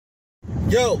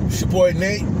Yo, it's your boy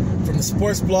Nate from the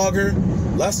Sports Blogger.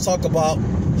 Let's talk about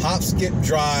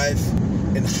HopSkipDrive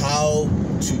and how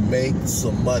to make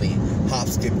some money.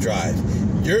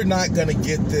 HopSkipDrive. You're not gonna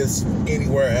get this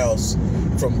anywhere else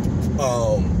from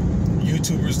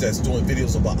YouTubers that's doing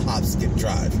videos about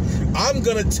HopSkipDrive. I'm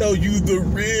gonna tell you the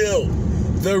real.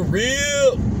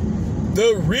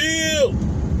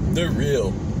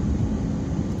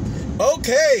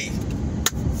 Okay,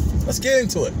 let's get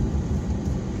into it.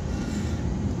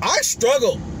 I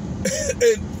struggled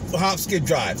in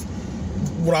HopSkipDrive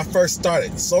when I first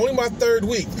started. It's only my third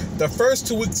week. The first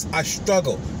 2 weeks I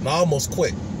struggled and I almost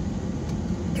quit.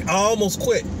 And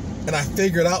I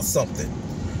figured out something.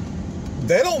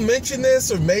 They don't mention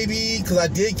this, or maybe because I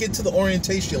did get to the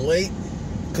orientation late,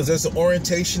 because there's an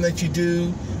orientation that you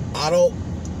do. I don't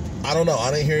know. I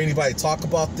didn't hear anybody talk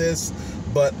about this,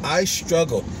 but I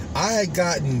struggled. I had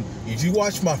gotten, if you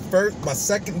watch my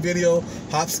second video,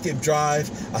 HopSkipDrive,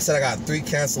 I said I got 3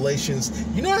 cancellations.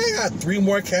 You know, I got 3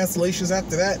 more cancellations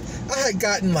after that. I had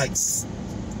gotten like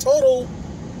total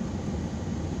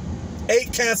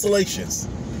 8 cancellations.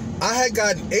 I had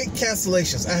gotten 8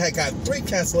 cancellations. I had got 3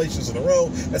 cancellations in a row.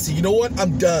 I said, you know what?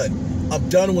 I'm done. I'm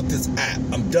done with this app.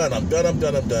 I'm done.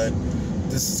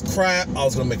 This is crap. I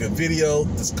was gonna make a video.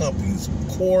 This company's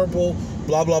horrible.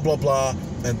 Blah blah blah blah.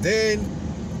 And then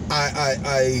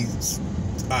I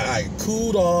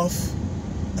cooled off.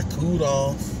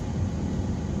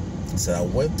 So I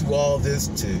went through all this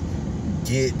to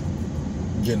get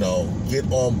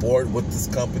on board with this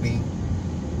company.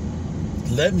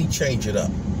 Let me change it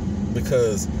up,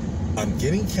 because I'm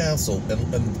getting canceled,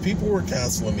 and people were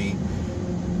canceling me.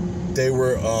 The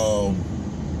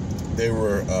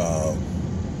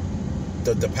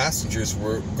passengers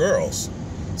were girls.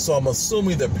 So I'm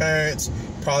assuming the parents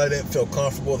probably didn't feel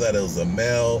comfortable that it was a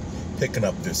male picking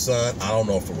up their son. I don't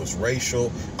know if it was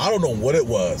racial. I don't know what it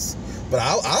was. But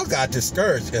I got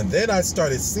discouraged. And then I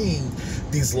started seeing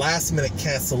these last minute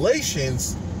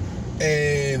cancellations.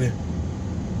 And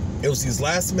it was these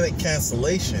last minute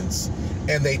cancellations.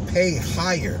 And they pay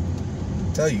higher.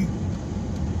 I'll tell you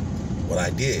what I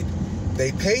did.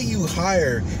 They pay you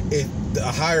higher, a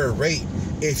higher rate,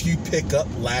 if you pick up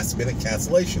last minute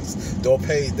cancellations. They'll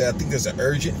pay that. I think there's an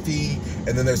urgent fee,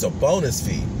 and then there's a bonus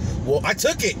fee. Well, I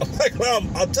took it. I'm like, well,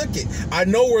 I took it. I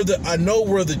know where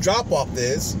the drop off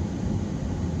is,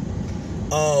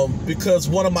 because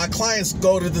one of my clients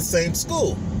go to the same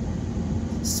school,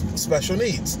 special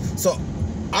needs. So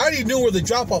I already knew where the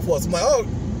drop off was. I'm like, oh,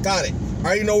 got it. I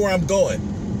already know where I'm going.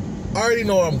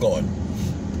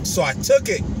 So I took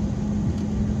it,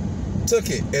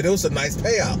 and it was a nice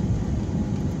payout.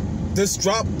 This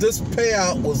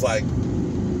payout was like,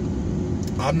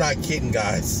 I'm not kidding,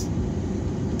 guys.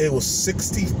 It was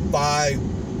 $65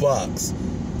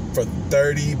 for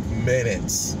 30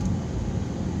 minutes.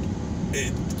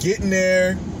 Getting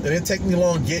there, it didn't take me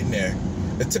long getting there.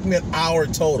 It took me an hour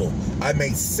total. I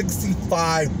made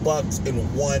 $65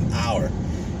 in 1 hour.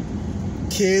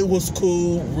 Kid was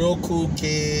cool, real cool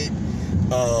kid.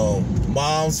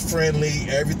 Mom's friendly,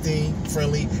 everything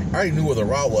friendly. I already knew where the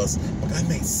route was, but I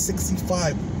made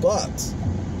 $65.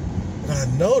 And I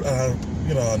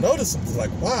noticed something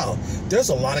like, wow, there's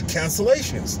a lot of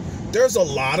cancellations. There's a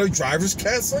lot of drivers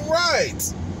canceling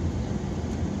rides.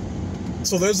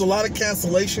 So there's a lot of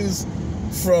cancellations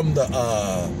from the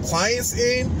clients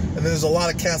in, and there's a lot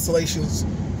of cancellations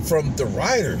from the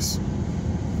riders.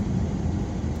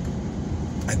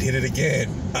 I did it again.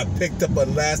 I picked up a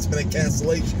last minute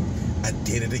cancellation. I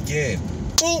did it again.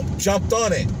 Boom, jumped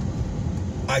on it.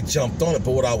 But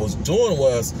what I was doing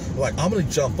was, like, I'm gonna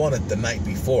jump on it the night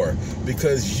before,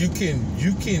 because you can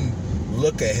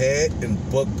look ahead and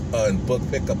book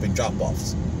pickup and drop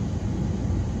offs.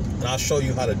 And I'll show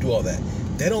you how to do all that.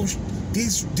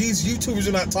 These YouTubers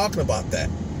are not talking about that.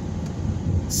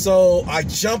 So I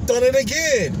jumped on it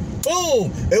again.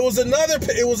 Boom! It was another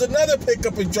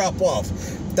pickup and drop off.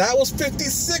 That was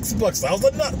 $56. I'm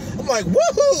like,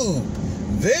 woohoo!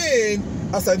 Then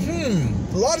I was like,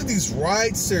 a lot of these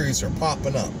ride series are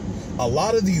popping up. A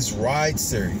lot of these ride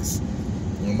series.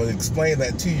 I'm gonna explain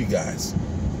that to you guys.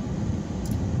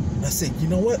 And I said, you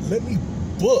know what? Let me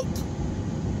book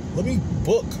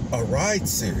a ride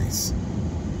series,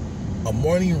 a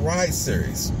morning ride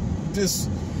series.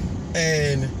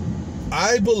 And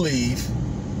I believe,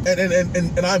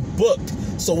 and I'm booked.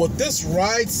 So with this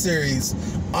ride series,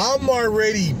 I'm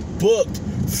already booked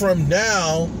from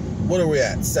now. What are we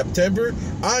at? September?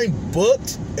 I'm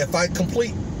booked. If I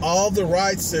complete all the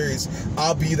ride series,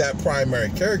 I'll be that primary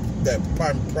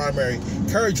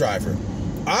car driver.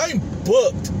 I'm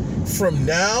booked from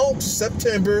now,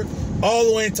 September, all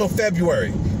the way until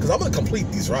February. because I'm going to complete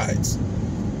these rides.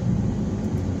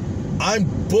 I'm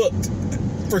booked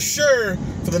for sure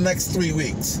for the next 3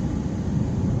 weeks.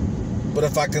 But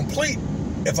if I complete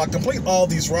all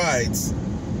these rides,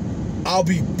 I'll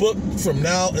be booked from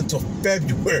now until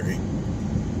February.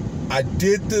 I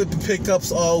did the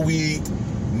pickups all week,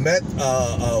 met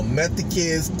the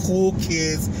kids, cool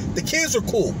kids. The kids are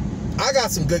cool. I got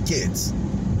some good kids,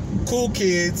 cool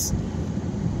kids.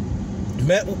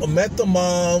 Met the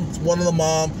mom, one of the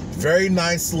mom, very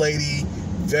nice lady,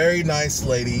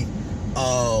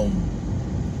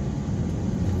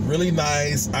 really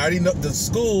nice. I already know the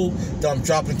school that I'm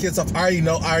dropping kids off. I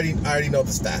already know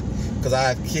the staff, because I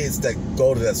have kids that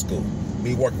go to that school.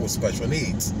 Me working with special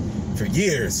needs for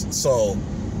years, so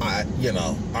I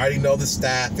already know the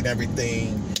staff and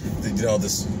everything.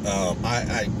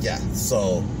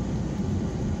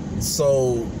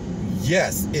 So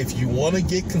yes, if you want to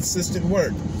get consistent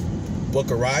work, book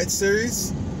a ride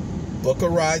series,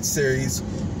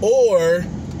 or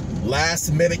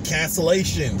last minute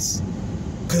cancellations,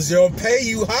 because they'll pay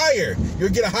you higher. You'll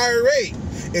get a higher rate.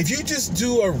 If you just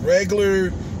do a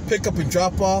regular pick up and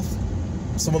drop off,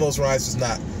 some of those rides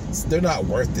they're not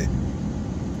worth it.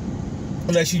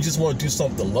 Unless you just want to do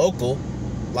something local,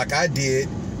 like I did.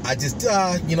 I just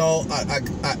I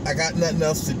got nothing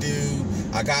else to do.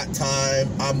 I got time.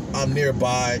 I'm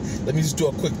nearby. Let me just do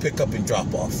a quick pickup and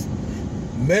drop off.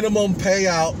 Minimum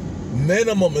payout.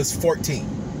 Minimum is 14.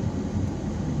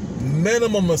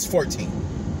 Minimum is 14.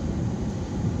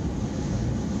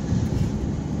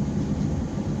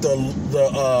 The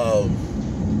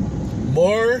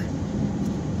more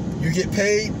you get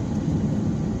paid,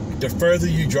 the further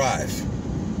you drive.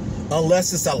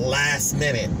 Unless it's a last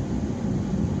minute.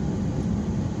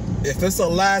 If it's a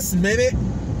last minute,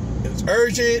 it's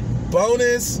urgent,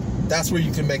 bonus, that's where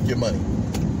you can make your money.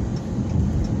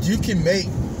 You can make,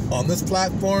 on this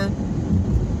platform,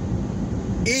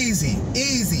 easy,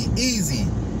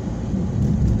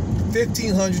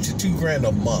 $1,500 to $2,000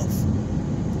 a month.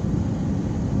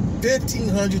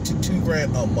 $1,500 to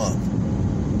 $2,000 a month.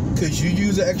 Could you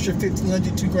use an extra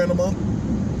 $1,500 to $2,000 a month?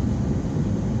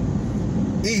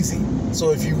 Easy. So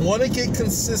if you want to get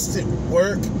consistent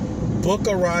work, book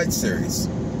a ride series.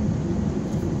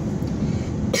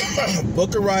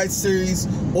 Book a ride series,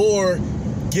 or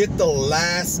get the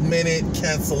last minute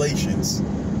cancellations.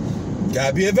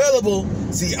 Gotta be available.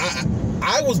 See,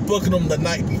 I was booking them the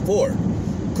night before,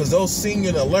 because they'll sing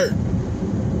an alert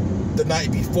the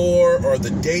night before, or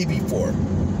the day before,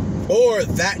 or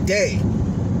that day.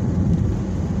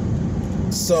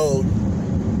 So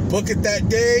book it that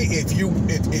day. If you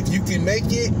can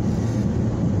make it,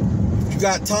 if you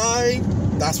got time,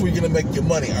 that's where you're gonna make your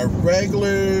money. A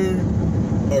regular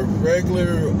I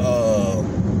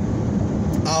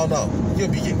don't know, you'll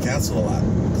be getting canceled a lot,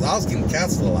 because I was getting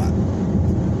canceled a lot.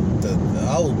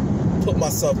 I would put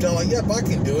myself down like, yep, I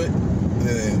can do it, and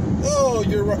then, oh,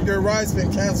 your ride's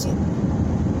been canceled.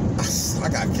 I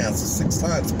got canceled 6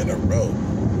 times in a row.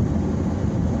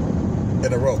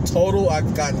 Total,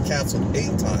 I've gotten canceled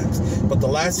 8 times. But the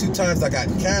last 2 times I got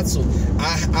canceled,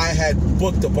 I had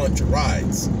booked a bunch of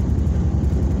rides.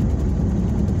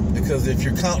 Because if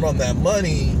you're counting on that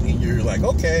money and you're like,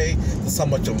 okay, this is how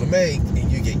much I'm gonna make,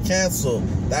 and you get canceled,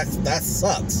 that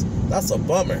sucks. That's a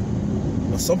bummer.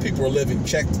 Now, some people are living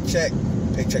check to check,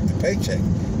 paycheck to paycheck.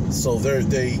 So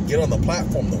they get on the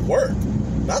platform to work,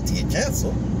 not to get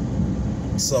canceled.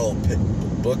 So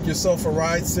book yourself a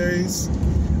ride series.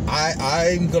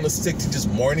 I'm gonna stick to just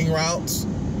morning routes.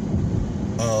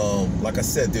 Like I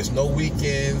said, there's no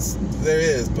weekends. There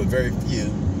is, but very few.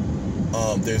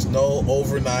 There's no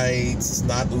overnights. It's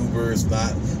not Uber. It's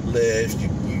not Lyft.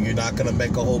 You're not gonna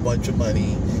make a whole bunch of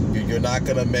money. You're not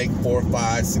gonna make $4,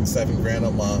 $5, $6, $7 a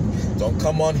month. Don't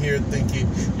come on here thinking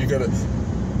you're gonna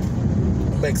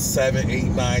make $7,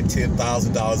 $8, $9,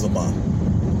 $10,000 a month.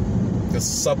 It's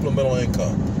supplemental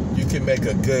income. You can make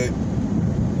a good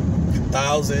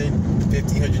 $1,000,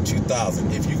 $1,500,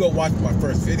 $2,000. If you go watch my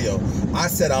first video, I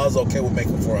said I was okay with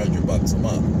making $400 a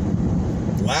month.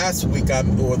 This week I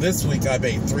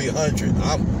made $300.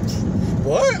 I'm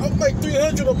like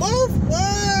 $300 a month?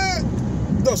 What?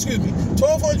 No, excuse me,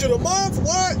 $1,200 a month?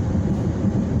 What?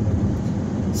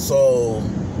 So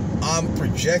I'm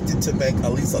projected to make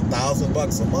at least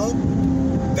 $1,000 a month.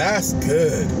 That's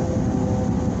good.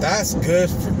 That's good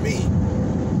for me.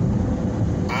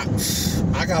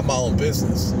 I got my own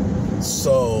business.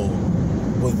 So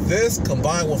with this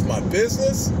combined with my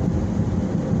business,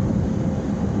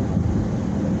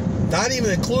 not even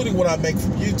including what I make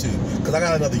from YouTube, because I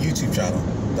got another YouTube channel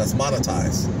that's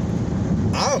monetized.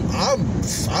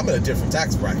 I'm in a different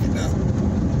tax bracket now.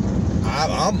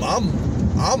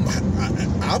 I'm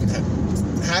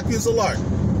happy as a lark.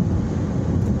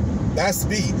 That's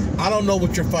me. I don't know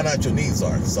what your financial needs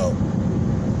are, so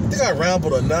I think I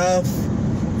rambled enough.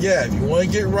 Yeah, if you want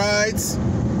to get rides,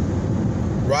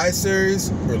 ride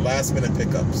series or last minute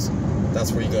pickups,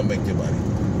 that's where you're gonna make your money.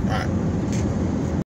 All right.